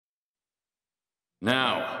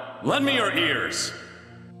Now, lend me your ears!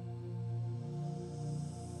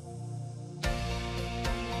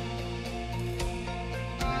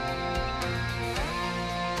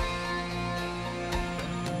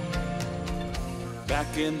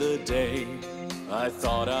 Back in the day, I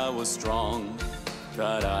thought I was strong,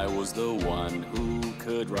 that I was the one who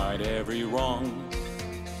could right every wrong.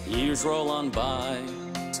 Years roll on by,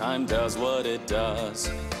 time does what it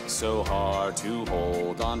does, so hard to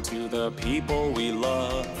hold on to the people we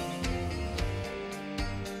love.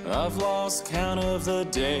 I've lost count of the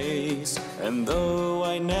days, and though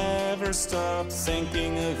I never stop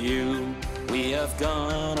thinking of you, we have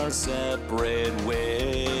gone our separate ways.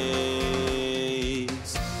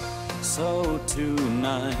 So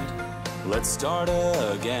tonight, let's start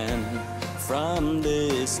again from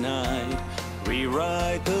this night.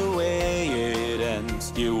 Rewrite the way it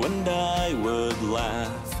ends. You and I would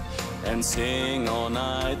laugh and sing all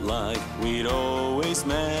night like we'd always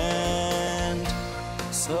meant.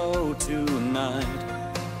 So tonight,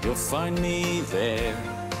 you'll find me there,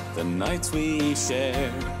 the nights we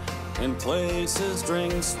shared, in places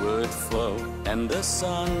drinks would flow and the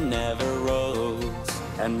sun never rose,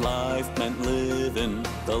 and life meant living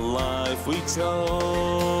the life we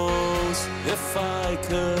chose. If I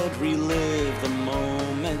could relive the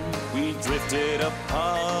moment we drifted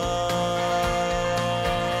apart,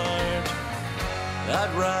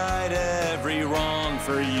 I'd right every wrong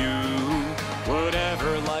for you.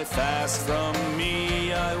 Whatever life asks from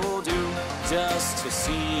me, I will do, just to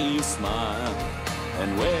see you smile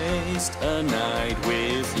and waste a night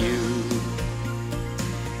with you.